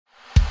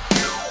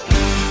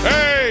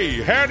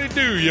Hey, howdy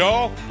do,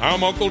 y'all.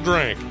 I'm Uncle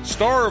Drank,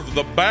 star of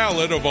The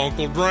Ballad of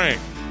Uncle Drank.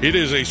 It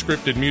is a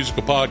scripted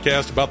musical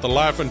podcast about the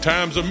life and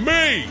times of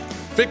me,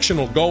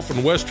 fictional golf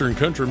and western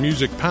country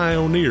music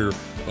pioneer,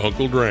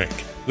 Uncle Drank.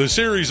 The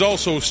series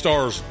also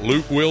stars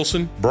Luke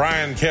Wilson,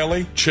 Brian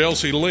Kelly,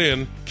 Chelsea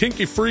Lynn,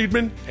 Kinky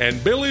Friedman,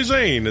 and Billy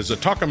Zane as a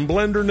talking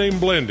blender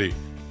named Blendy.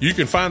 You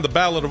can find The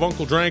Ballad of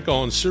Uncle Drank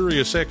on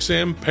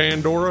SiriusXM,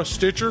 Pandora,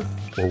 Stitcher,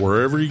 or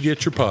wherever you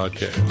get your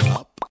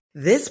podcasts.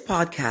 This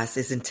podcast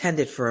is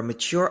intended for a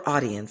mature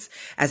audience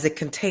as it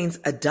contains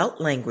adult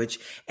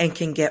language and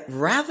can get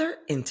rather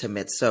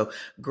intimate. So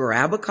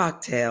grab a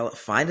cocktail,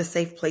 find a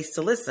safe place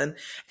to listen,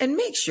 and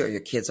make sure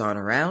your kids aren't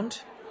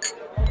around.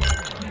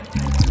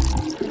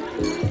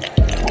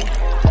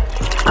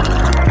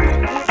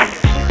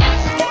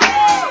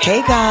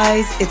 Hey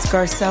guys, it's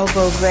Garcelle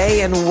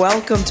Beauvais and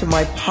welcome to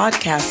my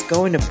podcast,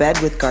 Going to Bed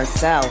with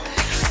Garcelle.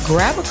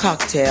 Grab a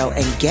cocktail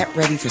and get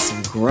ready for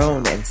some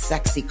grown and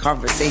sexy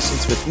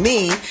conversations with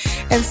me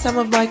and some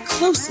of my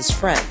closest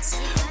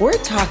friends. We're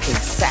talking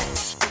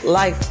sex,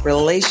 life,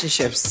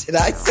 relationships, did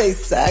I say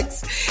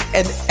sex?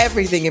 And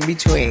everything in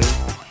between.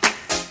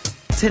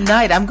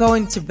 Tonight, I'm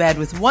going to bed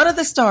with one of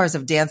the stars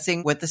of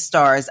Dancing with the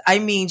Stars. I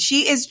mean,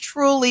 she is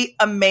truly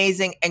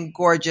amazing and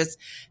gorgeous.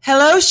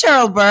 Hello,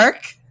 Cheryl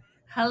Burke.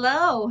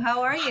 Hello,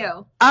 how are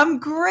you? I'm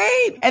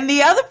great. And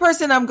the other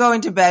person I'm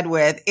going to bed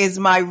with is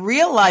my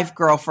real life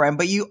girlfriend,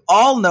 but you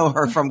all know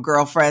her from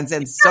Girlfriends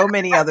and so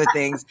many other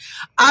things.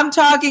 I'm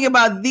talking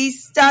about the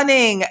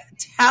stunning,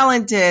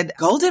 talented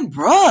Golden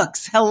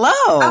Brooks. Hello.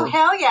 Oh,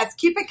 hell yes.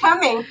 Keep it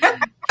coming.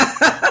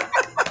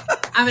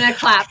 I'm going to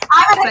clap.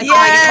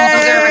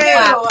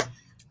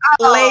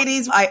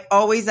 Ladies, I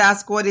always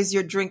ask, what is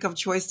your drink of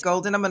choice,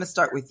 Golden? I'm going to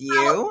start with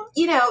you.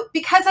 You know,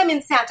 because I'm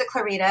in Santa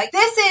Clarita,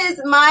 this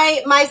is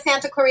my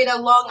Santa Clarita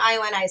Long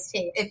Island iced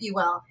tea, if you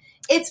will.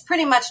 It's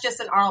pretty much just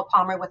an Arnold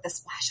Palmer with a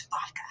splash of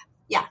vodka.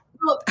 Yeah.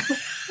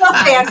 So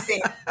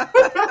fancy.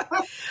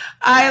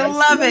 I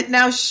love it.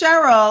 Now,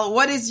 Cheryl,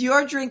 what is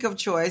your drink of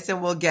choice?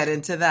 And we'll get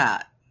into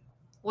that.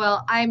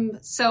 Well, I'm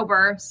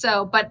sober,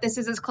 but this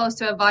is as close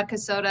to a vodka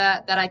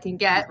soda that I can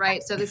get,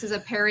 right? So this is a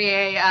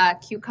Perrier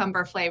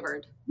cucumber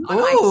flavored.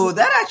 Oh,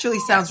 that actually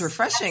sounds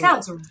refreshing.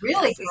 That sounds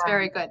really good. It's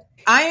very good.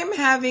 I am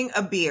having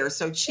a beer,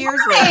 so cheers,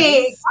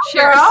 hey, ladies.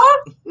 Cheers.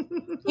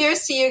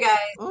 Here's to you guys.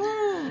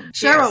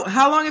 Cheryl,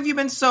 how long have you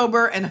been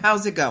sober and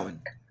how's it going?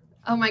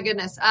 Oh my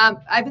goodness.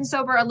 I've been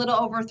sober a little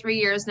over 3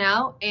 years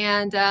now.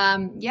 And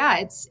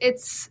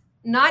it's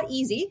not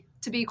easy,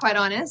 to be quite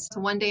honest,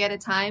 one day at a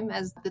time,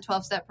 as the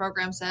 12-step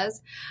program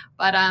says.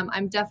 But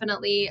I'm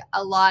definitely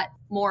a lot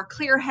more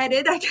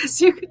clear-headed, I guess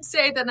you could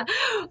say, than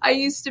I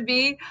used to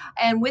be.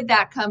 And with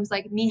that comes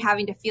like me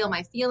having to feel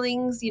my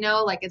feelings, you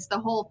know, like it's the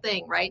whole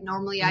thing, right?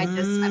 Normally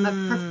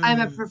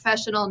I'm a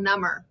professional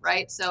number,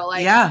 right? So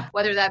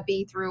whether that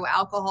be through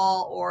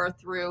alcohol or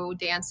through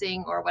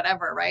dancing or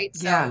whatever, right?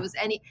 So it was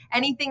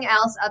anything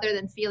else other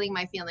than feeling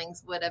my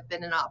feelings would have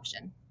been an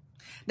option.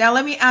 Now,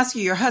 let me ask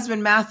you, your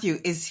husband, Matthew,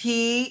 is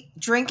he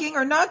drinking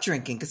or not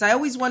drinking? Because I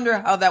always wonder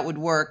how that would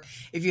work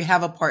if you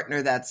have a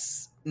partner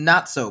that's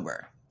not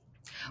sober.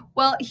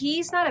 Well,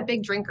 he's not a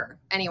big drinker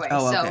anyway.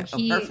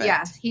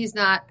 He's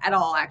not at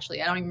all,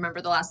 actually. I don't even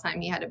remember the last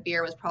time he had a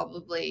beer. It was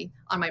probably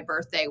on my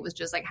birthday. It was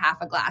just like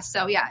half a glass.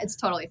 So yeah, it's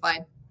totally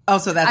fine. Oh,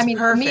 so that's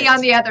perfect. Me,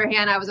 on the other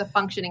hand, I was a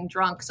functioning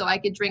drunk, so I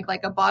could drink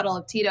like a bottle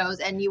of Tito's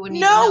and you wouldn't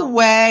even know. No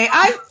way.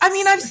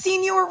 I've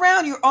seen you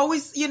around. You're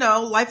always,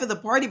 life of the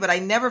party, but I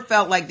never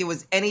felt like there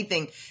was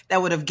anything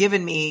that would have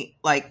given me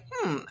like,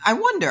 I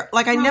wonder.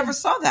 Like I never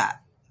saw that.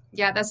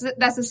 Yeah, that's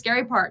the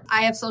scary part.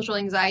 I have social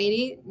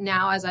anxiety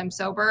now as I'm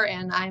sober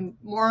and I'm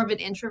more of an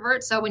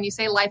introvert. So when you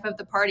say life of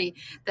the party,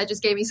 that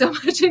just gave me so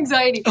much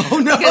anxiety.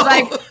 Oh, no.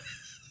 Because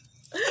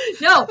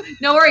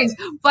no worries.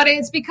 But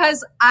it's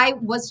because I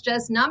was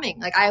just numbing.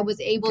 Like I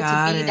was able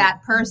to be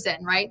that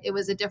person, right? It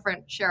was a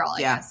different Cheryl, I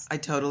guess. I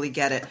totally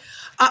get it.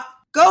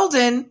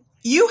 Golden,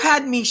 you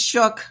had me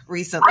shook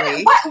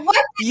recently.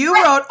 What? You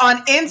wrote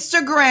on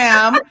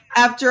Instagram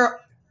after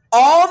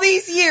all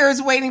these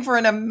years waiting for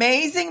an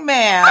amazing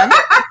man,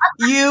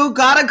 you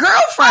got a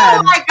girlfriend.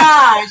 Oh my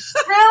gosh.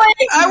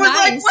 Really? I was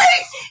like,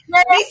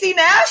 wait, Niecy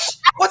Nash?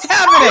 What's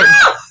happening?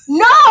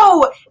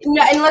 No.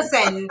 And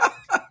listen,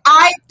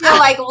 I feel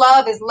like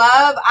love is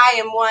love. I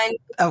am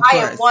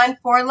one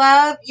for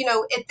love. You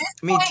know, at this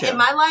point in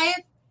my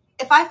life,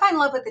 if I find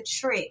love with a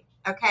tree,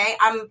 okay,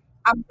 I'm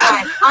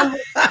fine. I'm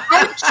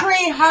a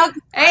tree hug.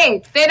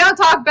 Hey, they don't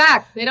talk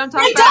back. They don't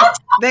talk back.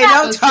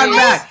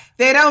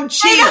 They don't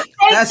cheat.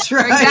 That's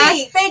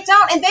right. They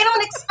don't, and they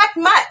don't expect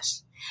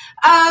much.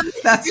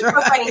 That's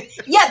right. Funny.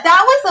 Yeah,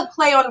 that was a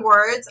play on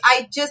words.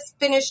 I just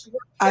finished.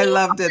 I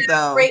loved it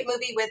though. Great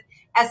movie with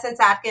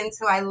Essence Atkins,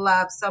 who I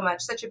love so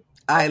much.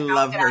 I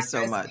love her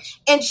so much.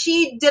 And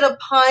she did a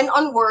pun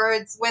on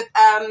words with,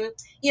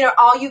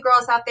 all you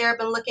girls out there have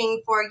been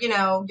looking for,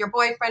 your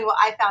boyfriend. Well,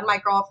 I found my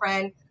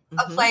girlfriend.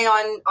 A play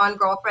on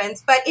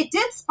girlfriends, but it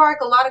did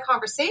spark a lot of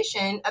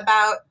conversation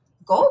about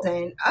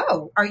Golden.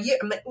 Oh, are you?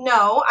 I'm like,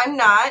 no, I'm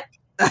not.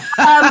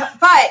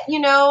 But,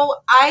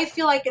 I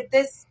feel like at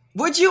this...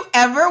 Would you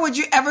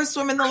ever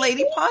swim in the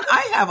lady pond?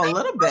 I have a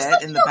little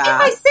bit in the past. In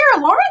my Sarah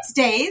Lawrence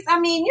days,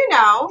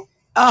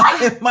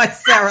 Oh, my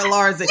Sarah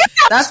Lawrence days.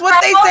 That's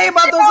what they say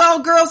about those all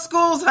girls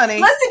schools,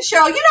 honey. Listen,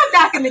 Cheryl,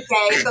 back in the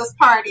day, those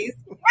parties.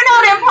 Them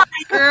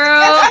parties.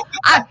 Girl,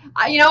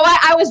 you know what?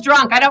 I was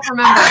drunk. I don't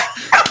remember.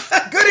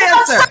 Good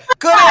answer.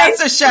 Good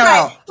answer,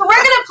 Cheryl. Right. So we're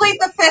going to plead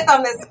the fifth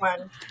on this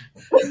one.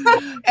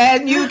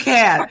 And you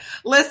can.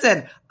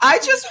 Listen, I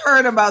just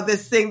heard about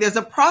this thing. There's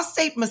a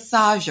prostate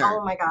massager.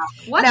 Oh, my God.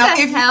 What the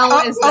hell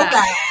is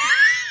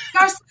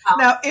that?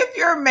 Now, if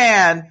your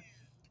man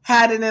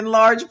had an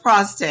enlarged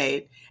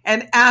prostate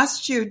and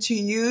asked you to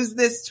use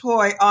this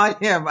toy on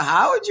him,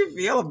 how would you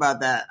feel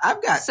about that?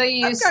 So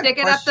you stick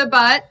it up the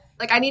butt.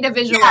 Like, I need a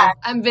visual. Yeah.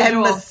 I'm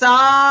visual. And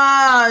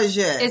massage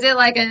it. Is it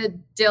like a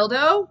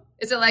dildo?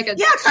 Is it like a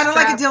kind of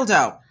like a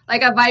dildo.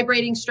 Like a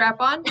vibrating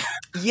strap-on?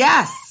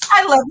 Yes.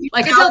 I love you.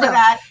 Like a dildo.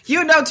 That.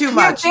 You know too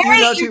much. You're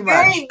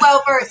very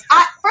well versed.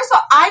 First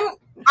of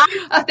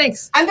all,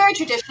 thanks. I'm very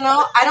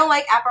traditional. I don't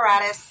like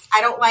apparatus.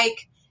 I don't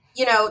like,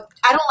 I don't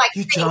like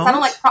you things. Don't? I don't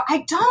like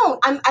I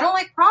don't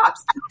like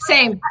props.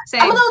 Same.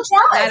 I'm a little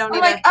jealous. I don't I'm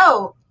either. like,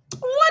 oh.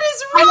 What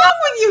is wrong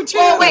with you two?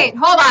 Well, wait,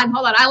 hold on.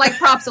 I like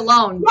props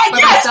alone. Yeah,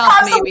 myself,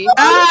 maybe.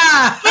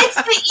 It's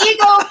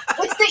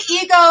the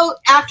ego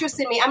actress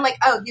in me. I'm like,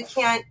 oh, you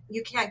can't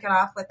get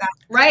off with that.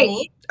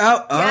 Right.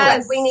 Oh.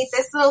 Yes. We need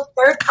this little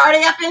third party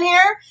up in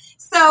here.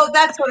 So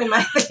that's sort of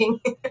my thing.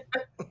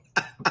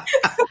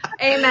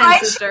 Amen,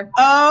 sister.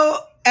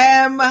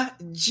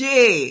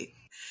 OMG.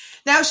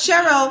 Now,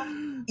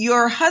 Cheryl,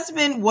 your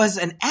husband was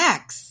an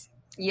ex.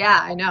 Yeah,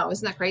 I know.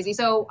 Isn't that crazy?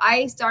 So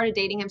I started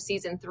dating him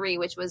season 3,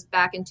 which was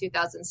back in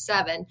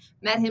 2007.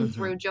 Met him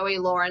through Joey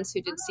Lawrence,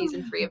 who did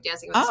season 3 of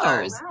Dancing with the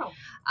Stars. Wow.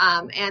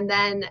 And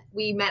then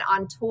we met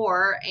on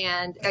tour,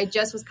 and I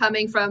just was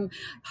coming from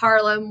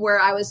Harlem, where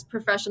I was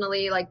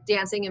professionally like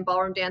dancing and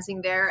ballroom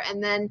dancing there.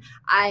 And then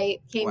I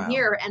came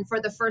here, and for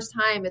the first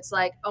time, it's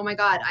like, oh my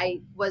God,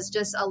 I was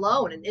just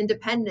alone and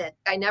independent.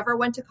 I never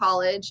went to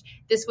college.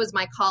 This was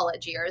my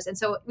college years. And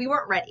so we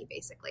weren't ready,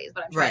 basically, is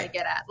what I'm trying to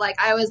get at. Like,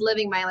 I was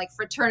living my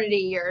fraternity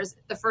years,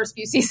 the first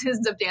few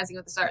seasons of Dancing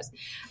with the Stars.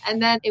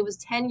 And then it was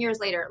 10 years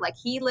later. Like,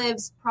 he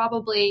lives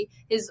probably,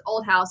 his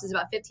old house is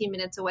about 15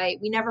 minutes away.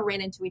 We never ran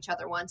into each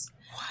other once,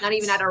 not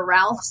even at a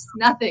Ralph's,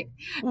 nothing.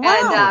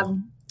 Wow.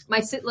 And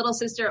my little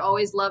sister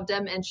always loved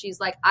him, and she's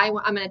like, I'm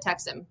going to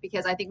text him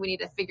because I think we need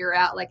to figure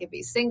out like if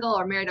he's single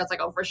or married. I was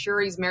like, oh, for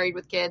sure he's married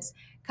with kids.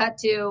 Cut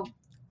to,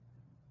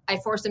 I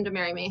forced him to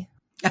marry me.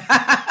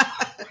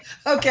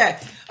 Okay.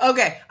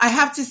 I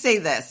have to say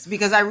this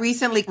because I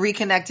recently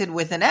reconnected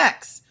with an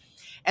ex.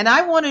 And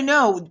I want to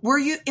know, were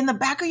you, in the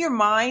back of your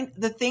mind,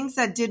 the things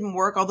that didn't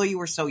work, although you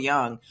were so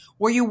young,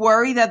 were you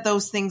worried that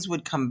those things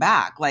would come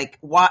back? Like,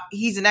 what?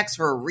 He's an ex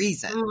for a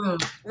reason.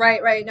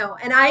 Right. No.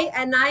 And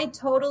I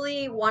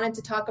totally wanted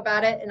to talk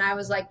about it. And I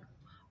was like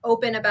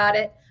open about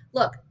it.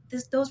 Look,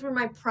 those were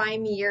my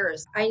prime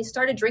years. I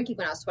started drinking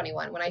when I was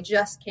 21, when I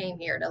just came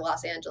here to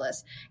Los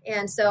Angeles.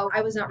 And so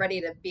I was not ready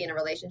to be in a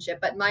relationship.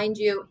 But mind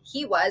you,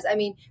 he was. I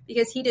mean,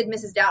 because he did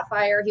Mrs.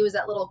 Doubtfire. He was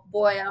that little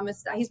boy.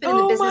 He's been in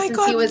the business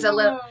since he was a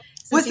little.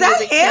 Was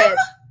that him?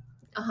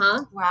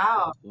 Uh-huh.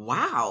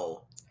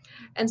 Wow.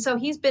 And so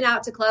he's been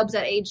out to clubs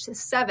at age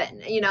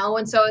 7,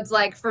 and so it's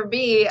like, for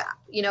me,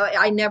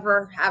 I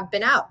never have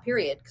been out,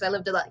 period. Because I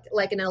lived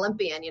like an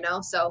Olympian,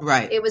 so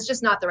it was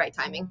just not the right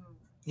timing.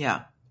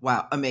 Yeah.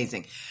 Wow.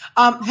 Amazing.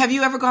 Have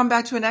you ever gone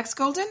back to an ex,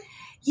 Golden?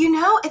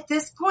 At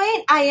this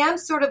point, I am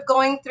sort of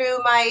going through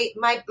my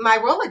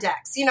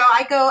Rolodex.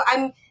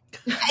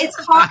 It's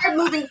hard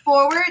moving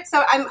forward.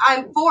 So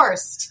I'm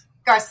forced,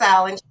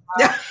 Garcelle, and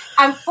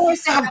I'm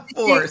forced to have to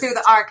dig through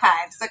the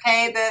archives.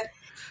 Okay.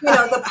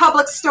 The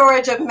public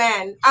storage of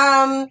men.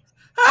 I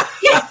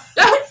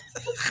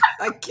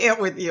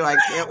can't with you. I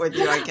cannot with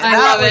you.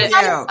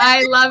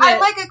 I love it. I'm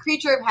like a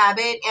creature of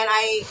habit.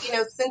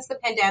 And since the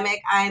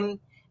pandemic, I'm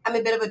a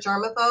bit of a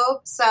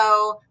germaphobe.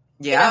 So,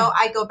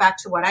 I go back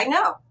to what I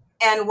know.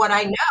 And what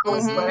I know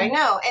is what I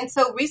know. And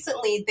so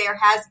recently there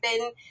has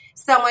been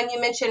someone,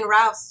 you mentioned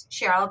Ralph's,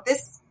 Cheryl,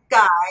 this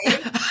guy.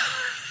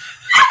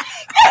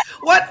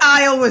 What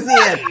aisle was he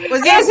in?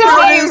 Was he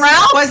produce?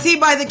 Ralph? Was he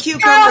by the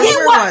cucumbers?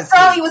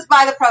 He was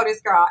by the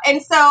produce girl.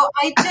 And so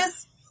he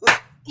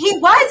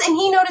was, and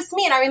he noticed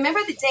me. And I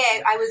remember the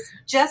day I was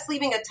just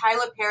leaving a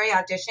Tyler Perry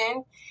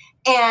audition.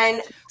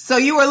 And so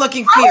you were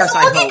looking fierce,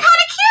 I hope. Looking kind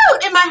of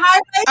cute in my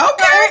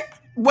high-waisted shirt.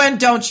 When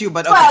don't you?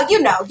 But okay. Well,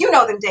 you know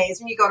them days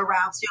when you go to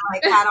Ralph's, you're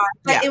like hat on.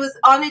 But it was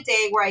on a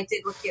day where I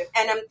did look cute.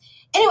 And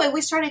anyway,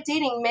 we started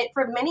dating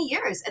for many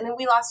years, and then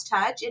we lost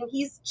touch. And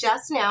he's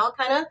just now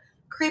kind of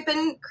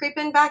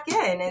creeping back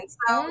in. And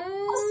so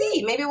we'll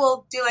see. Maybe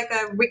we'll do like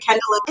a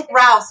rekindle of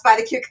Ralph's by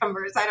the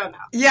cucumbers. I don't know.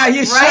 Yeah,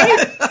 you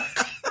should.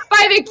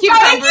 By the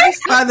cucumbers.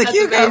 By the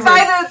cucumbers.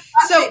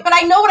 But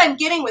I know what I'm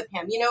getting with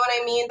him. You know what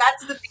I mean?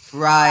 That's the thing.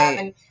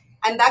 Right.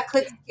 And that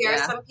could scare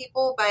some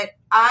people, but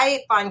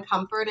I find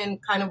comfort in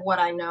kind of what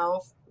I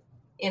know.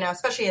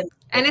 especially in.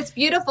 And it's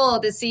beautiful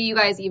to see you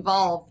guys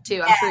evolve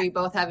too. I'm sure you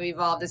both have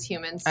evolved as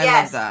humans. I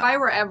love that. If I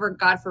were ever,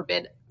 God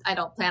forbid, I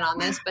don't plan on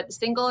this, but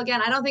single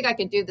again, I don't think I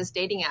could do this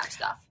dating app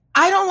stuff.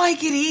 I don't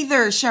like it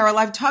either, Cheryl.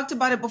 I've talked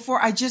about it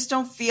before. I just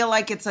don't feel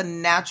like it's a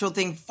natural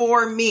thing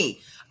for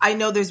me. I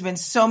know there's been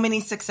so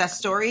many success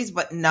stories,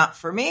 but not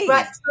for me.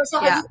 Right. So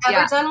have you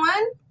ever done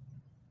one?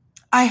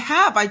 I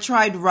have. I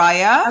tried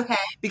Raya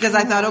because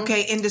I thought,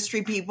 okay,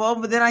 industry people.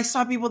 But then I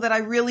saw people that I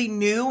really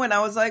knew and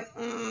I was like,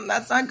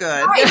 that's not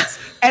good. Right.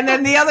 And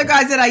then the other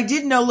guys that I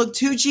did know looked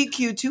too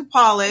GQ, too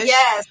polished.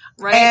 Yes.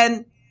 Right.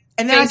 And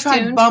then I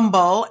tried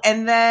Bumble.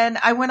 And then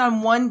I went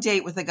on one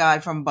date with a guy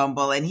from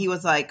Bumble and he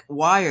was like,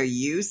 why are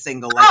you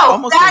single? Like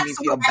almost made me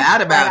feel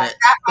bad about it.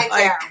 That right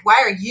there.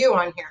 Why are you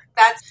on here?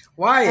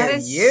 Why are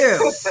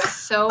you?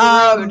 So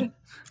rude.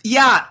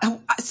 Yeah.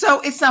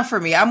 So it's not for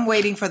me. I'm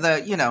waiting for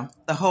the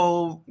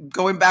whole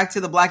going back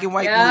to the black and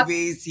white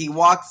movies. He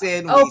walks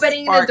in.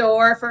 Opening the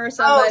door for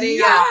somebody.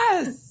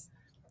 Oh,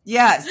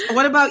 yes.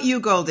 What about you,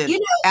 Golden?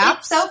 Apps?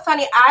 It's so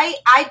funny.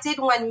 I did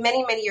one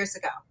many, many years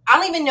ago. I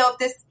don't even know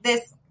if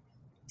this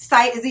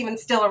site is even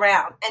still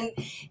around. And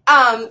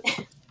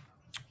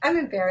I'm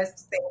embarrassed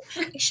to say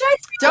it.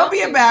 Don't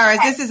be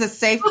embarrassed. This is a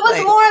safe place.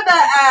 It was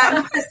more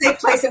of a safe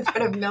place in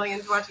front of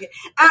millions watching it.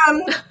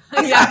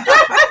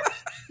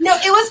 No,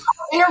 it was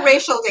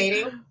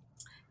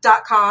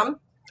interracialdating.com.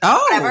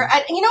 Oh. Whatever.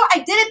 I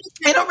did it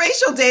because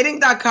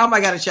interracialdating.com.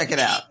 I got to check it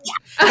out.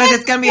 Because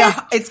it's going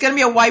to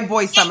be a white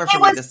boy summer for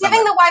me this summer. It was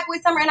giving the white boy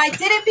summer, and I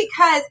did it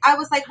because I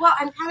was like, well,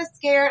 I'm kind of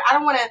scared. I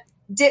don't want to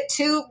dip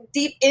too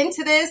deep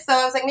into this. So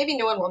I was like, maybe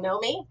no one will know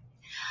me.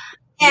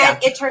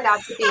 And it turned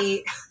out to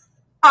be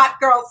hot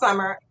girl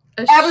summer.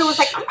 Everyone was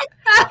like, oh my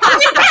God,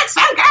 you got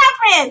some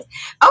girlfriends.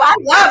 Oh, I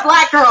love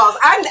black girls.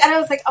 And I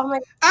was like, oh my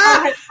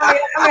God.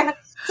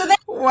 So then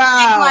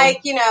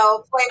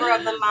flavor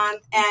of the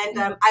month. And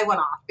I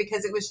went off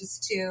because it was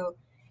just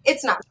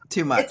it's not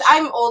too much.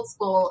 I'm old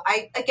school.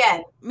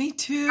 Me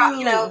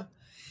too.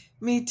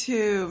 Me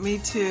too.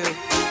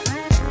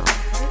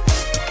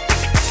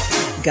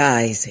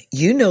 Guys,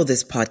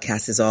 this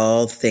podcast is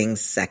all things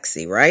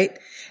sexy, right?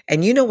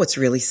 And you know what's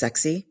really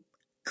sexy?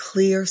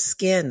 Clear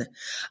skin.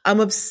 I'm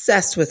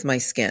obsessed with my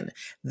skin.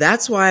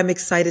 That's why I'm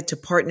excited to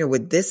partner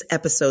with this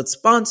episode's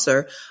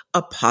sponsor,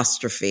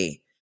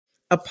 Apostrophe.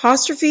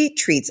 Apostrophe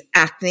treats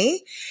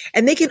acne,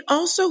 and they can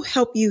also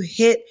help you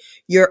hit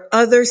your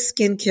other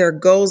skincare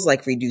goals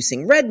like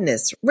reducing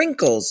redness,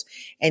 wrinkles,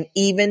 and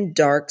even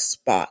dark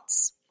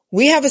spots.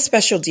 We have a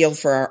special deal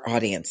for our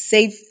audience.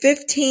 Save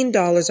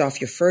 $15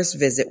 off your first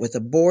visit with a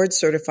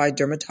board-certified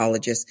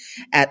dermatologist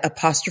at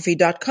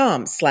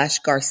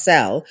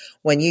apostrophe.com/Garcelle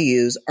when you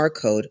use our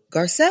code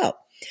Garcelle.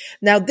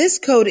 Now, this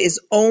code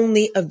is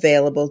only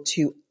available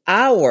to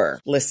our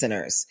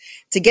listeners.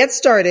 To get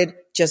started,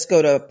 just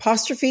go to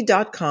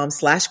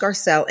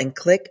apostrophe.com/Garcelle and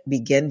click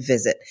Begin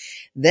Visit.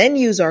 Then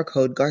use our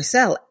code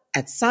Garcelle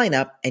at sign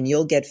up and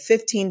you'll get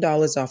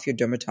 $15 off your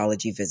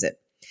dermatology visit.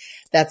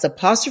 That's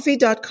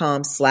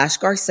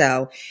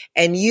apostrophe.com/Garcelle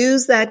and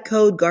use that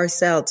code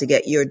Garcelle to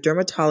get your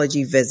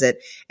dermatology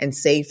visit and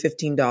save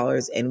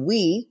 $15. And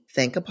we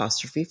thank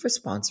Apostrophe for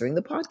sponsoring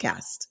the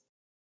podcast.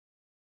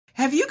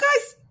 Have you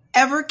guys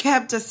ever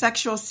kept a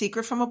sexual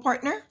secret from a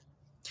partner?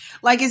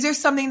 Like, is there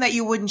something that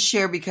you wouldn't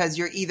share because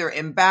you're either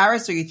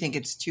embarrassed or you think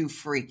it's too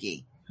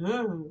freaky?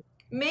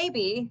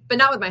 Maybe, but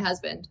not with my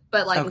husband.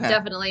 But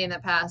definitely in the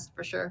past,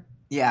 for sure.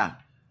 Yeah.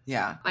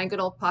 My good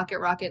old pocket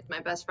rocket, my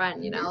best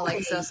friend,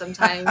 so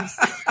sometimes.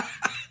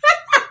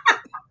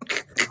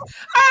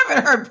 I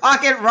haven't heard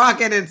pocket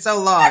rocket in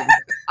so long.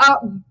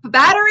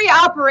 Battery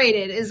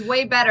operated is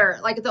way better.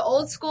 Like the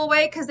old school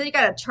way, because then you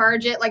got to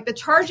charge it. Like the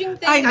charging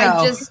thing,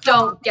 I just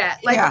don't get.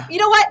 You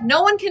know what?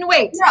 No one can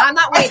wait. No, I'm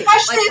not waiting.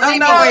 I'm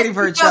not waiting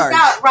for a charge.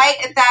 Out right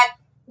at that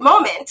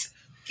moment,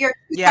 you're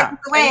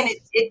away and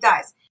it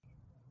dies.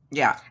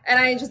 Yeah. And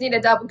I just need a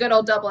good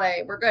old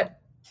AA. We're good.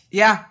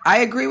 Yeah,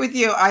 I agree with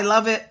you. I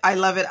love it.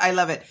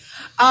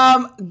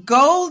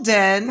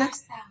 Golden,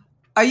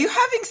 are you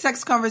having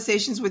sex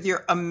conversations with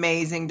your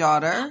amazing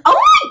daughter?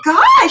 Oh my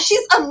gosh,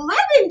 she's 11,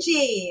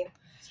 G.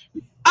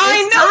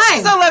 I know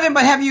she's 11,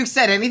 but have you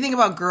said anything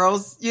about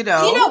girls, You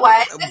know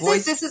what?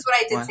 This is what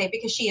I did say,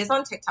 because she is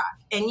on TikTok.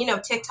 And,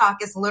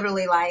 TikTok is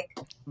literally like...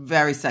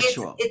 very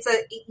sexual. It's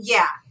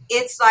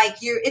like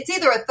it's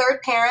either a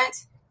third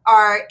parent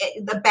or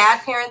the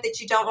bad parent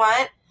that you don't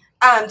want.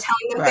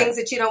 Telling them things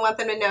that you don't want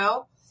them to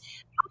know.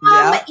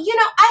 I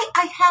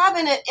have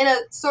in a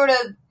sort of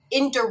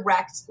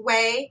indirect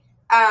way,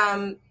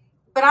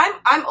 but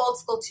I'm old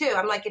school too.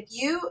 I'm like, if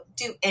you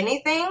do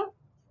anything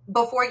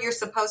before you're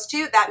supposed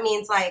to, that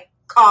means like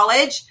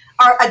college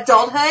or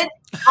adulthood.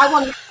 I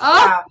will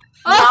knock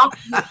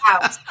you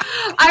out.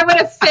 I would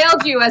have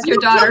failed you as your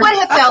daughter. You would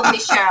have failed me,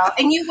 Cheryl,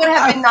 and you would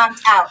have been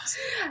knocked out.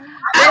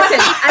 Listen,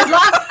 as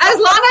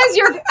long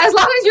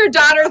as your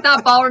daughter's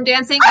not ballroom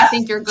dancing, I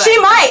think you're good. She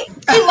might.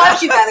 She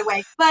loves you, by the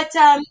way. But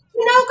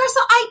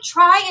Garcelle, I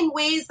try in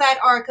ways that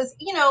are, because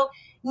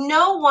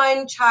no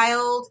one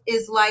child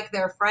is like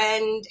their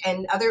friend,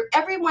 and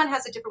everyone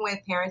has a different way of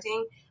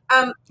parenting.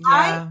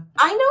 I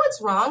know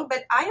it's wrong,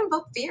 but I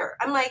invoke fear.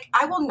 I'm like,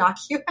 I will knock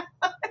you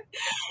out.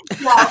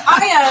 No,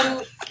 I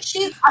am.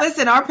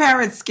 Listen, our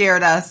parents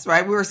scared us,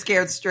 right? We were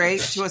scared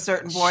straight to a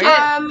certain point.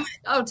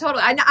 Oh,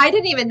 totally. I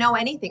didn't even know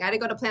anything. I had to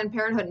go to Planned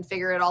Parenthood and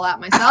figure it all out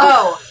myself.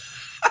 Oh.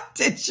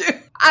 Did you?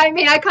 I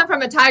mean, I come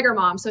from a tiger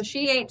mom, so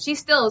she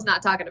still is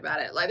not talking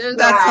about it. Like,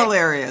 that's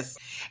hilarious.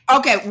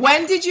 Okay,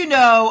 when did you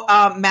know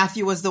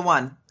Matthew was the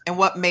one, and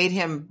what made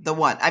him the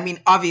one? I mean,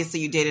 obviously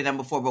you dated him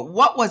before, but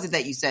what was it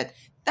that you said,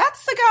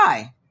 that's the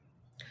guy?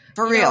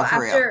 For real.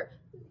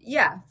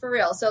 Yeah, for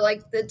real. So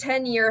like the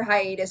 10-year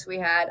hiatus we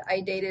had,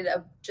 I dated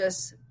a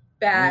just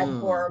bad,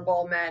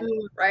 horrible men,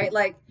 right?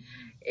 Like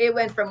it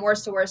went from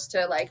worst to worst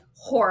to like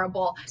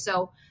horrible.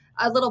 So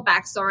a little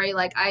backstory,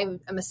 like I'm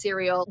a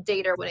serial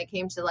dater when it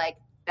came to like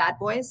bad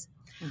boys.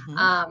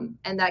 Mm-hmm.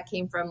 And that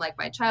came from like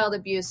my child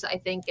abuse, I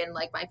think, and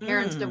like my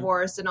parents'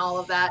 divorce and all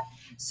of that.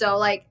 So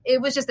like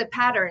it was just a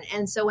pattern.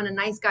 And so when a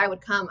nice guy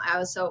would come, I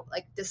was so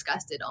like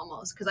disgusted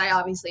almost because I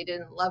obviously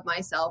didn't love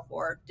myself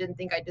or didn't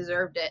think I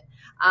deserved it.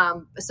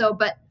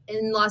 But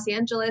in Los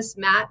Angeles,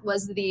 Matt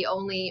was the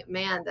only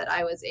man that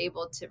I was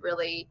able to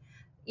really,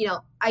 you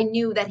know, I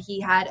knew that he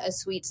had a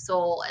sweet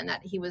soul and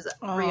that he was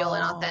real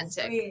and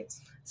authentic. Sweet.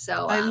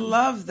 So I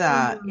love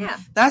that. Yeah.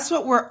 That's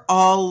what we're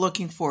all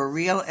looking for,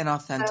 real and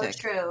authentic. So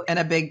true. And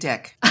a big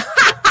dick.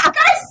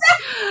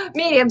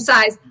 Medium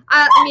size.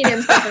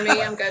 Medium's good for me.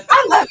 I'm good.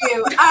 I love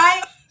you.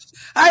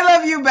 I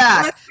love you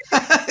back.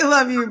 I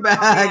love you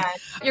back.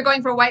 Oh, you're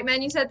going for white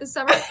men, you said, this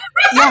summer?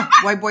 Yeah,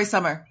 white boy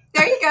summer.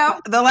 There you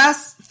go. The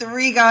last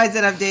 3 guys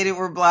that I've dated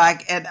were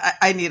black, and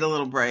I need a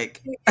little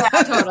break. Yeah,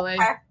 totally.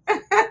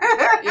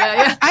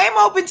 Yeah. I am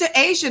open to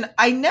Asian.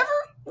 I never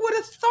would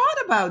have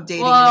thought about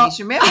dating an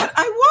Asian man, but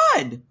I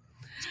would.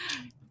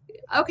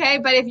 Okay,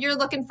 but if you're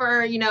looking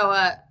for, you know,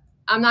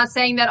 I'm not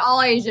saying that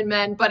all Asian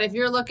men, but if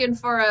you're looking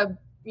for a,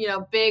 you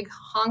know, big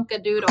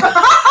hunkadoodle.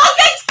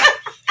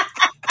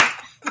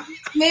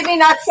 Maybe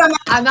not some.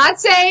 I'm not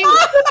saying,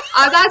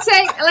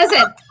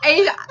 listen,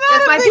 Asia,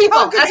 that's my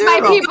people. That's my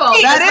people.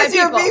 That is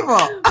your people.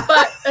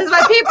 But it's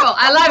my people.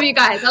 I love you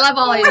guys. I love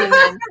all Asian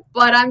men.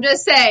 But I'm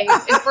just saying,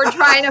 if we're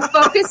trying to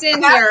focus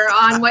in here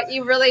on what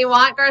you really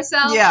want,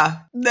 Garcelle.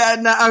 Yeah.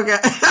 No, okay.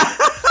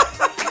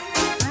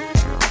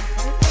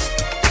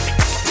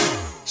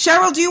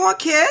 Cheryl, do you want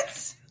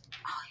kids?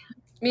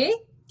 Me?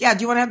 Yeah.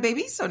 Do you want to have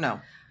babies or no?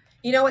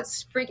 You know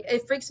what's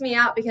it freaks me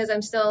out because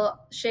I'm still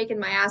shaking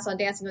my ass on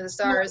Dancing with the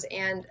Stars,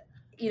 and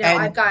you know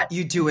I've got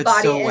you do it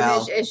body so image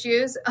well.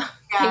 issues.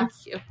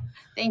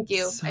 Thank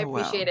you. So I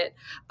appreciate it.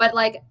 But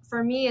like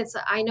for me, it's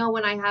I know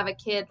when I have a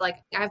kid, like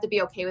I have to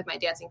be okay with my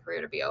dancing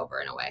career to be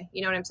over in a way.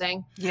 You know what I'm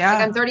saying? Yeah.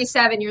 Like I'm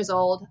 37 years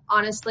old.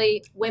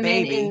 Honestly,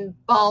 women in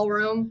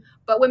ballroom,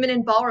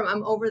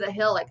 I'm over the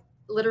hill. Like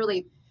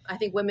literally. I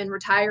think women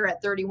retire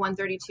at 31,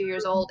 32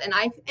 years old. And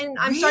I'm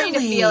starting to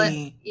feel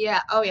it.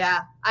 Yeah. Oh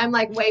yeah. I'm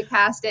like way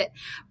past it.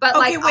 But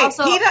okay, like wait,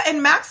 also PETA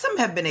and Maxim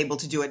have been able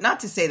to do it. Not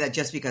to say that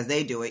just because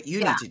they do it,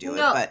 you need to do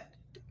it.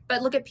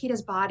 But look at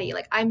PETA's body.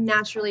 Like I'm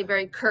naturally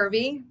very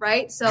curvy,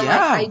 right? So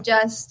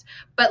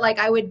like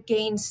I would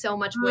gain so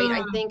much weight,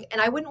 I think.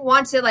 And I wouldn't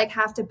want to like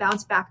have to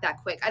bounce back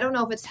that quick. I don't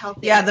know if it's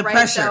healthy. Yeah, the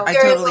pressure. So, I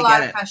totally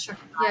get it. Pressure.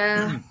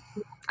 Yeah.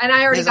 And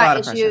I already got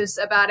issues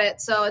about it.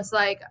 So it's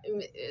like,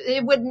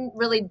 it wouldn't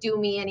really do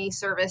me any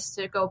service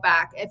to go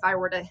back if I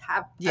were to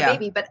have a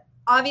baby. But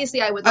obviously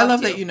I would love to. I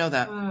love that you know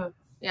that.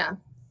 Yeah.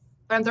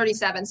 But I'm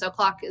 37, so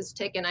clock is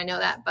ticking. I know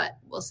that, but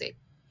we'll see.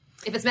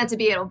 If it's meant to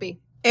be, it'll be.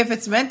 If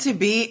it's meant to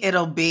be,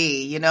 it'll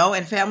be, you know,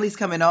 and families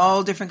come in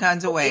all different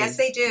kinds of ways. Yes,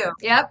 they do.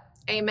 Yep.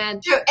 Amen.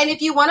 True. And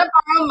if you want to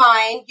borrow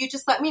mine, you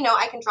just let me know.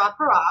 I can drop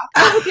her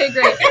off. Okay,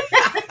 great.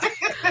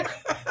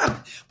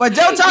 But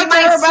don't talk to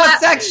her about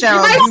sex,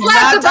 Cheryl. Do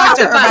not talk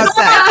to her about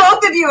sex.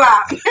 Both of you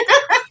out.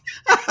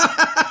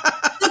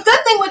 The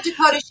good thing with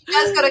Dakota, she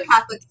does go to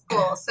Catholic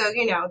school. So,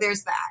 you know,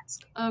 there's that.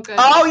 Okay.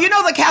 Oh, you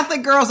know the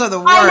Catholic girls are the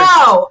worst.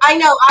 I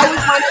know.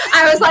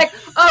 I was like,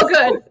 oh,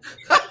 good.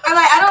 I'm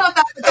like, I don't know if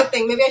that's a good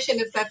thing. Maybe I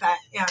shouldn't have said that.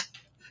 Yeah.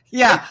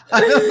 Yeah. All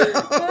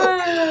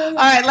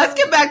right, let's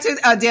get back to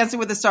Dancing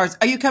with the Stars.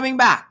 Are you coming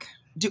back?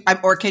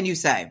 Or can you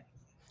say?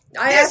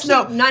 There's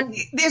no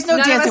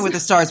Dancing with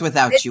the Stars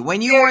without you.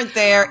 When you weren't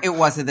there, it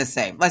wasn't the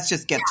same. Let's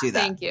just get to that.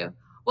 Thank you.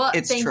 Well,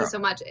 thank you so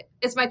much.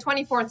 It's my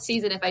 24th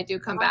season if I do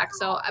come back.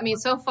 So, I mean,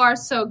 so far,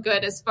 so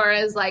good as far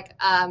as like,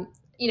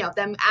 you know,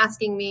 them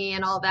asking me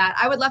and all that.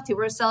 I would love to.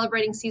 We're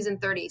celebrating season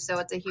 30, so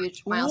it's a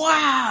huge milestone.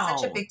 Wow.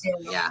 Such a big deal.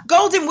 Yeah.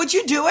 Golden, would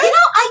you do it? You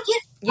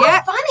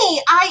know,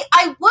 funny.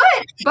 I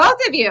would.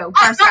 Both of you.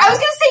 I was going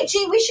to say,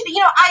 gee, we should, you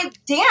know, I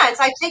dance.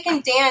 I've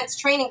taken dance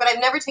training, but I've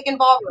never taken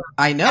ballroom.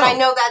 I know. And I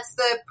know that's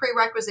the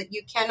prerequisite.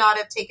 You cannot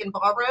have taken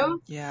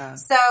ballroom. Yeah.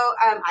 So,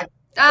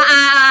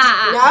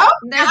 no?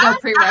 There's no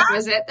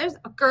prerequisite. There's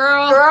a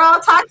girl.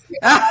 Talk to me.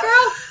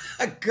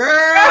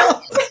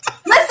 Girl.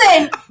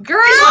 Listen,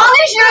 girl. As long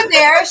as you're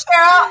there,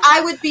 Cheryl,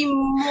 I would be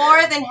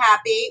more than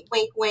happy,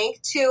 wink, wink,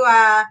 to,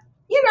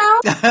 you know,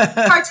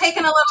 partake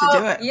in a little, to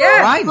do it.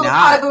 Yeah. Why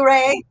not?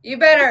 You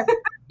better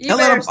You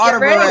better get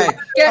ready.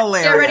 Get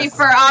ready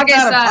for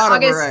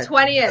August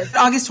 20th.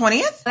 August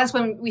 20th? That's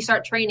when we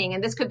start training,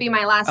 and this could be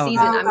my last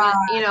season.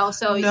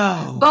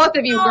 Both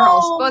of you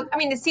girls.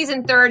 It's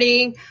season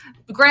 30.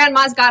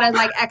 Grandma's got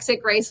to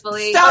exit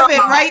gracefully. Stop it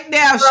right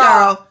now,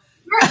 Cheryl.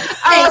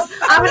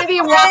 I'm going to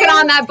be walking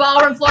on that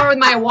ballroom floor with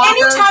my walker.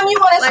 Anytime you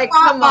want to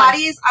swap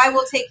bodies, I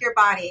will take your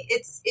body.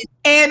 It's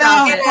in a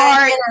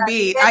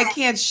heartbeat. I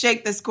can't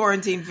shake this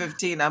quarantine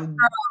 15. I'm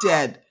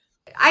dead.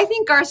 I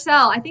think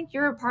Garcelle,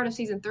 you're a part of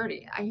season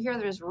 30. I hear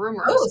there's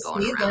rumors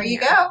going around. There you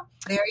go.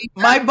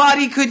 My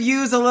body could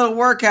use a little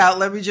workout.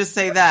 Let me just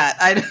say that.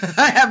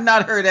 I have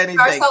not heard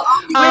anything.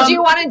 Would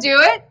you want to do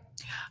it?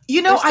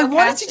 I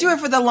wanted to do it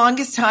for the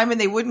longest time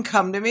and they wouldn't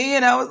come to me.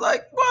 And I was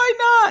like, why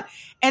not?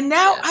 And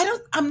now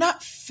I'm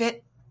not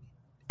fit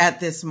at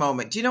this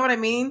moment. Do you know what I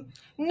mean?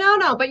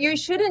 No, but you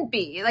shouldn't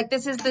be.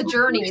 This is the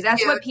journey.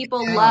 That's what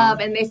people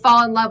love, and they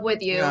fall in love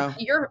with you. Yeah.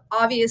 You're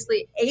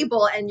obviously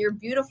able, and you're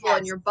beautiful,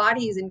 and your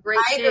body is in great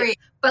shape. Agree.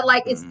 But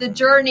it's the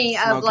journey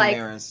of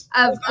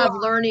of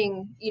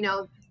learning,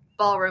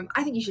 ballroom.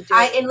 I think you should do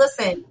it. And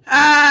listen.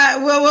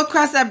 We'll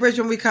cross that bridge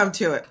when we come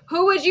to it.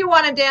 Who would you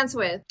want to dance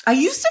with? I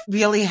used to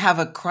really have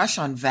a crush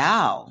on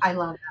Val. I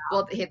love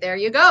Val. Well, there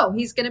you go.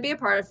 He's going to be a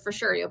part of it for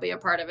sure. You'll be a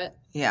part of it.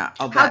 Yeah.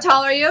 I'll bet. How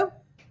tall are you?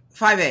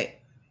 5'8".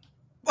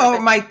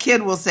 Oh, my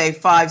kid will say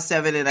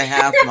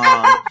 5'7.5",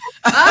 Mom.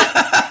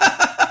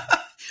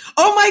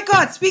 Oh my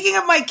God. Speaking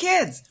of my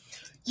kids,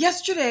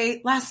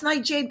 last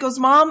night, Jade goes,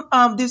 Mom,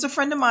 there's a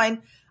friend of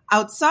mine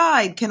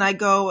outside. Can I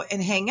go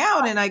and hang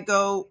out? And I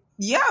go,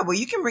 yeah, well,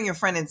 you can bring your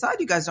friend inside.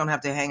 You guys don't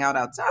have to hang out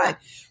outside.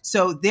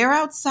 So they're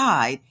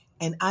outside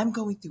and I'm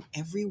going through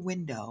every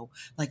window,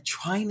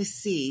 trying to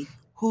see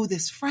who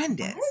this friend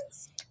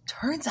is.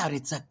 Turns out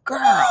it's a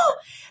girl.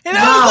 And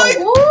I was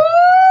like,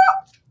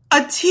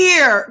 a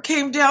tear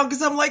came down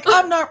because I'm like,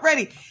 I'm not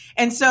ready.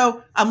 And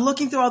so I'm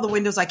looking through all the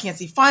windows I can't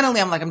see.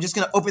 Finally, I'm like, I'm just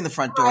going to open the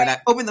front door. And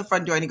I open the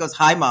front door and he goes,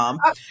 hi, Mom.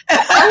 And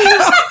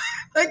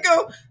I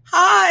go,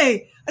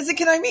 hi. I said,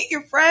 can I meet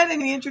your friend?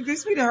 And he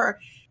introduced me to her.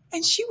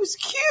 And she was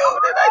cute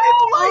and I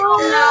didn't like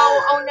it.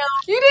 Oh, no.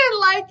 You didn't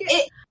like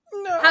it?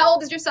 No. How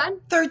old is your son?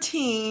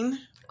 13.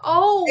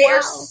 Oh, they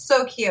are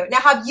so cute.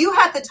 Now, have you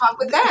had the talk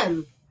with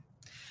them?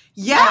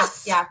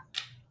 Yes. Yeah.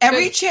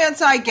 Every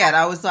chance I get,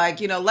 I was like,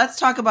 let's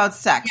talk about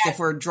sex if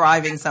we're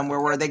driving somewhere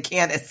where they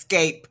can't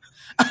escape.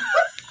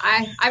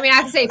 I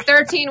have to say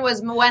 13 was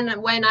when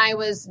I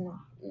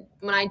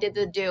did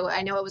the do.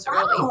 I know it was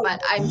early, but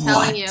I'm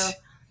telling you,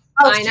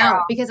 I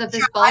know because of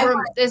this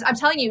ballroom. I'm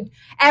telling you,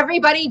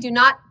 everybody, do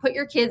not put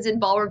your kids in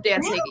ballroom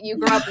dancing. You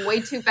grow up way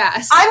too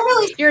fast.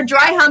 You're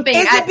dry humping.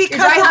 You're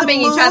dry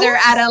humping each other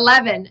at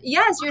 11.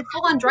 Yes, you're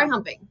full on dry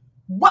humping.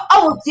 What?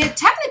 Oh, yeah,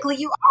 technically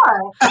you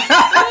are.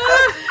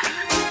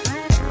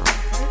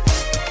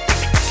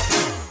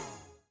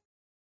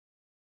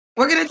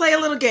 We're going to play a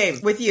little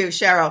game with you,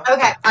 Cheryl.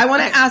 Okay. I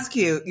want to ask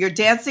you, you're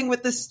Dancing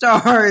with the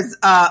Stars,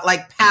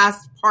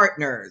 past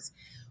partners.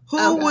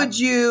 Who would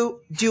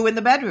you do in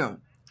the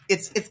bedroom?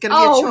 It's going to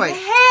be a choice.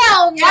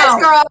 Hell no. Yes,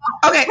 girl.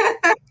 Okay.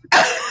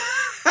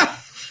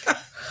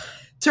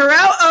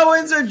 Terrell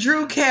Owens or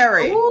Drew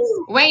Carey?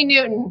 Ooh. Wayne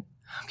Newton.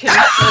 Okay,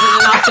 that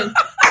wasn't an option.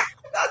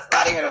 That's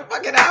not even a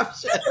fucking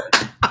option.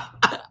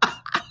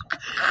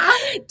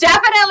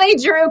 Definitely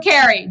Drew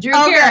Carey.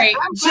 Carey.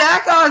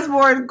 Jack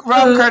Osbourne,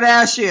 Rob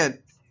Kardashian.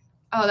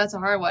 Oh, that's a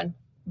hard one.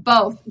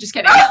 Both. Just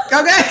kidding.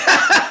 Okay.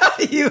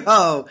 You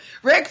ho.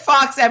 Rick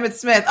Fox, Emmett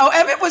Smith. Oh,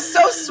 Emmett was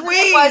so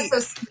sweet.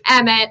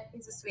 Emmett.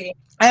 He's a sweetie.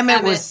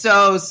 Emmett was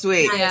so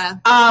sweet. Yeah.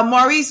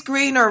 Maurice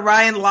Green or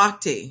Ryan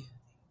Lochte?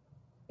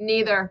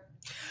 Neither.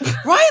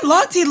 Ryan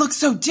Lochte looks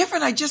so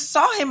different. I just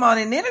saw him on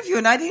an interview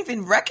and I didn't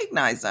even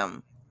recognize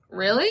him.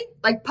 Really?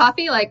 Like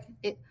puffy? Puffy?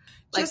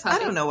 I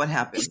don't know what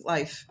happened.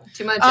 Life.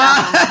 Too much.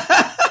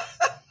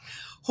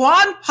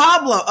 Juan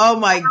Pablo. Oh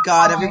my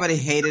God. Everybody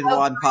hated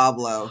Juan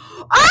Pablo.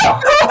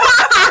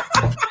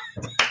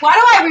 Why do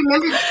I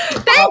remember?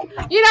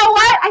 You know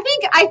what?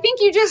 I think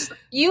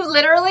you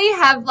literally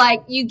have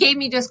you gave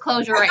me just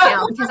closure right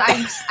now because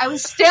I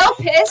was still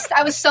pissed.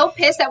 I was so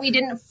pissed that we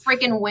didn't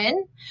freaking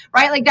win,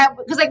 right? Like that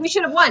because we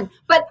should have won,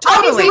 but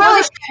totally.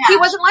 He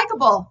wasn't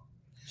likable.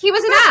 He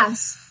was an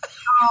ass.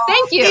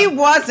 Thank you. He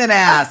was an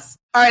ass.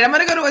 All right, I'm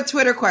going to go to a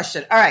Twitter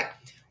question. All right,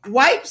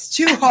 Wipes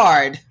Too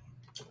Hard.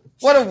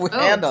 What a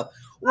handle.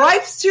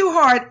 Wipes Too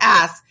Hard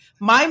asks,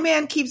 my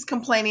man keeps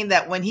complaining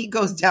that when he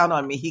goes down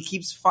on me, he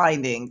keeps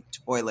finding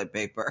toilet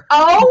paper.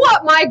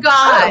 Oh, my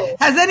God.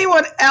 Has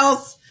anyone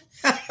else?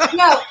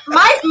 No,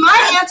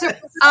 my answer is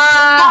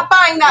stop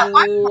buying that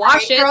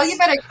wash it. Girl, you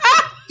better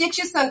get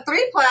you some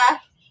 3-ply.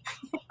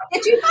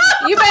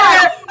 You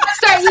better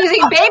start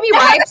using baby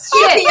wipes.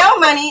 PPO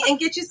money and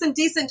get you some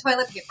decent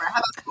toilet paper.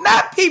 How about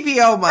not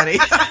PPO money.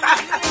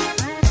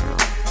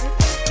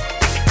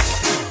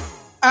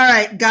 All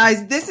right,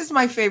 guys, this is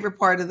my favorite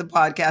part of the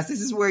podcast.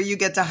 This is where you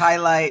get to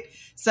highlight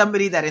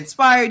somebody that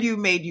inspired you,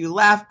 made you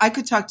laugh. I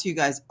could talk to you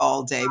guys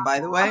all day,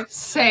 by the way.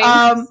 Same.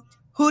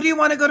 Who do you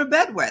want to go to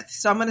bed with?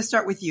 So I'm going to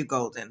start with you,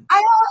 Golden.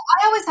 I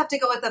I always have to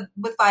go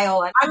with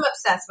Viola. I'm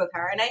obsessed with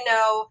her, and I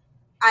know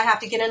I have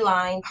to get in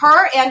line.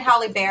 Her and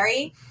Halle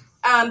Berry.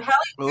 Halle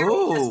Berry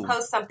just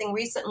posted something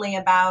recently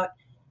about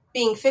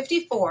being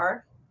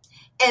 54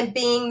 and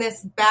being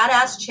this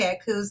badass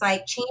chick who's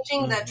like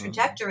changing the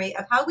trajectory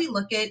of how we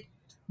look at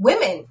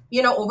women,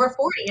 over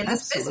 40 in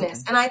this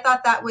business. And I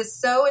thought that was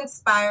so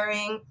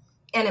inspiring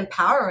and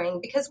empowering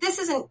because this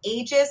is an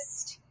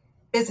ageist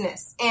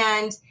business.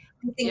 And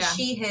I think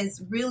she has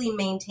really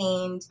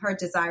maintained her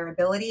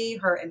desirability,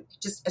 her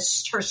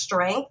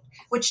strength,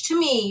 which to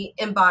me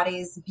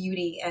embodies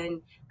beauty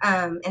and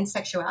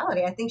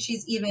sexuality. I think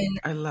she's even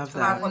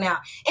powerful now.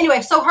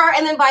 Anyway, so her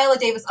and then Viola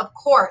Davis, of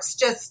course,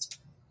 just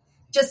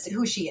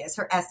who she is,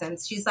 her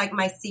essence. She's like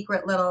my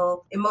secret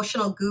little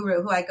emotional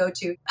guru who I go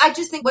to. I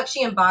just think what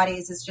she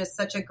embodies is just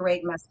such a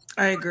great message.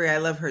 I agree. I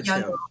love her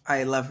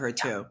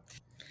too.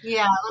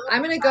 Yeah.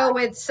 I'm going to go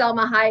with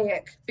Selma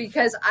Hayek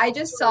because I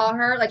just saw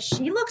her. Like,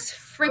 she looks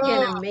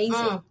freaking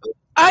amazing.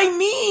 I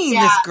mean,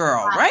 this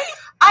girl, right?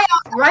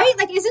 Right?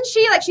 Like, isn't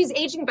she, like, she's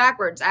aging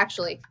backwards,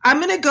 actually. I'm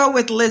going to go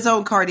with Lizzo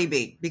and Cardi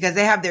B because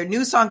they have their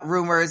new song,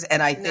 Rumors,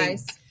 and I think,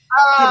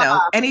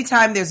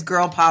 anytime there's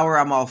girl power,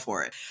 I'm all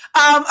for it.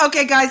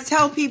 Okay, guys,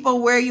 tell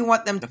people where you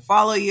want them to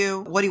follow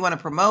you. What do you want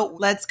to promote?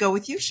 Let's go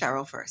with you,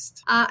 Cheryl,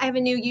 first. I have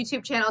a new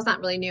YouTube channel. It's not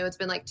really new. It's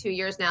been like 2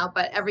 years now,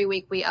 but every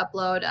week we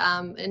upload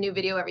a new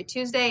video every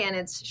Tuesday, and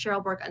it's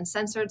Cheryl Burke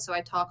Uncensored. So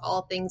I talk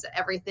all things,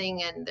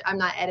 everything, and I'm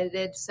not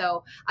edited.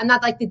 So I'm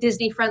not like the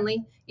Disney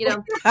friendly,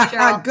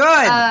 Cheryl.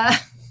 Good.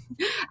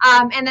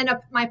 And then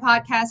my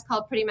podcast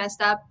called Pretty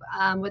Messed Up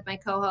with my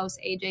co-host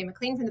AJ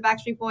McLean from the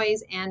Backstreet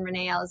Boys and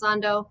Renee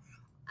Elizondo.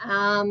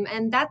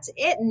 And that's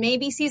it.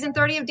 Maybe season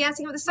 30 of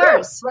Dancing with the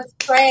Stars. That's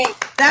great.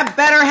 That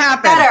better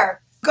happen.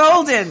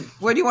 Golden.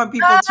 Where do you want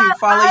people to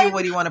follow you?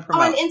 What do you want to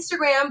promote? On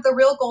Instagram, The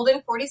Real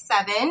Golden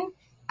 47.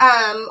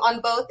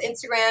 On both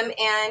Instagram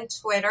and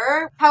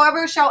Twitter.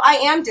 However, I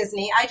am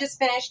Disney. I just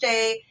finished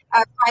a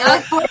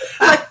pilot for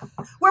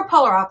we're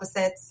polar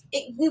opposites.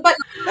 But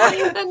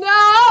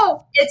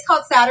no! It's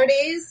called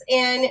Saturdays,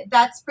 and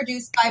that's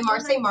produced by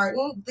Marcy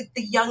Martin,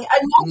 the young,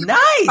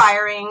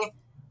 inspiring.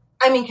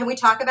 I mean, can we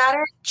talk about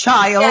her?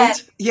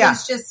 Child. Yeah.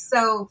 It's just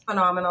so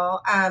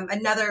phenomenal.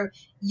 Another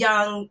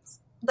young,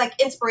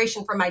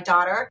 inspiration for my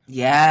daughter.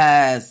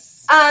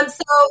 Yes.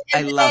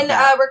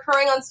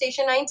 Recurring on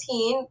Station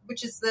 19,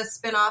 which is the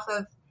spinoff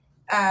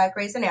of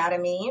Grey's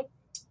Anatomy.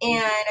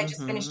 And I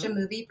just finished a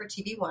movie for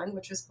TV One,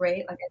 which was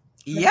great.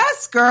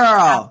 Yes,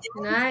 girl.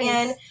 Nice.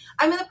 And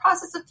I'm in the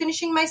process of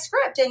finishing my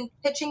script and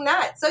pitching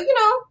that. So,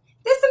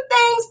 there's some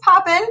things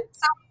popping.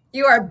 So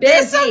you are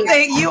busy.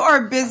 You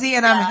are busy,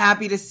 and I'm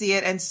happy to see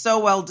it, and so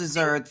well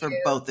deserved for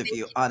both of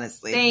you,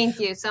 honestly. Thank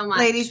you so much.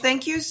 Ladies,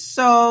 thank you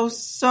so,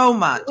 so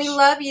much. We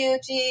love you,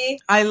 G.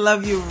 I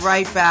love you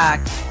right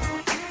back.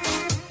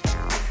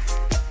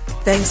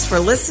 Thanks for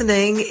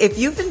listening. If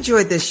you've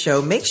enjoyed this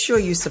show, make sure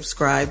you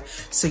subscribe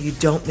so you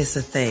don't miss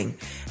a thing.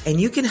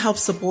 And you can help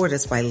support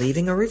us by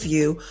leaving a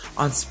review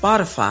on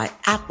Spotify,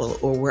 Apple,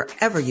 or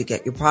wherever you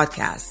get your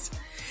podcasts.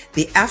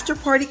 The after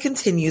party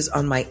continues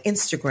on my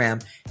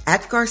Instagram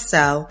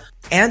 @Garcelle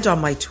and on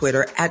my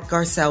Twitter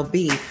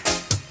 @GarcelleB.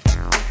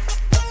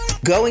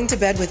 Going to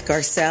Bed with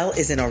Garcelle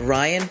is an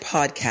Orion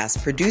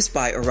podcast produced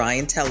by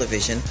Orion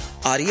Television,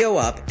 Audio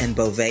Up, and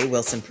Beauvais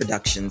Wilson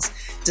Productions,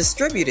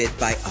 distributed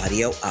by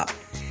Audio Up.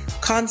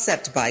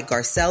 Concept by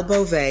Garcelle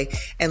Beauvais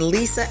and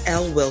Lisa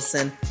L.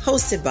 Wilson,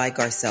 hosted by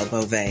Garcelle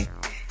Beauvais.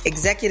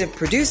 Executive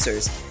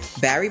producers,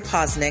 Barry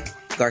Posnick,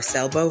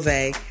 Garcelle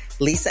Beauvais,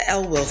 Lisa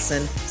L.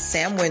 Wilson,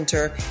 Sam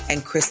Winter,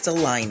 and Crystal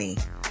Liney.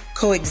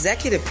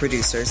 Co-executive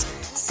producers,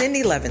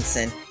 Cindy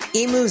Levinson,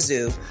 Emu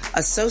Zoo,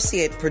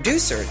 associate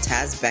producer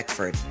Taz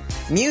Beckford.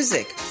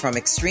 Music from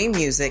Extreme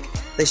Music.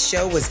 The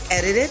show was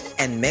edited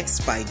and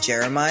mixed by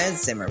Jeremiah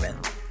Zimmerman.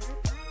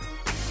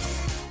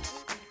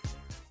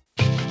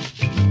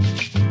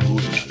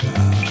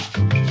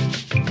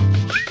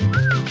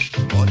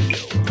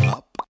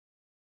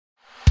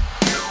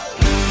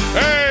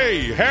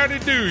 Hey, howdy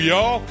do,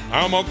 y'all.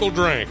 I'm Uncle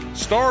Drank,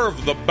 star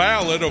of The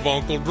Ballad of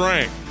Uncle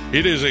Drank.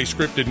 It is a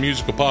scripted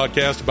musical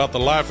podcast about the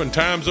life and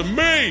times of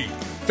me,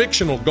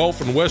 fictional Gulf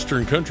and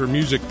Western country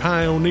music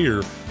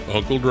pioneer,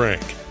 Uncle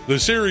Drank. The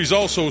series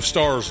also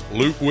stars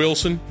Luke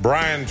Wilson,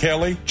 Brian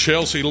Kelly,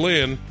 Chelsea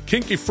Lynn,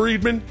 Kinky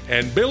Friedman,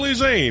 and Billy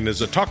Zane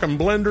as a talking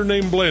blender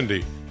named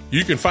Blendy.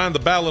 You can find The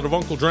Ballad of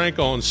Uncle Drank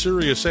on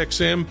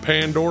SiriusXM,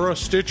 Pandora,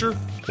 Stitcher,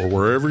 or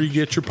wherever you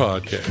get your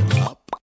podcasts.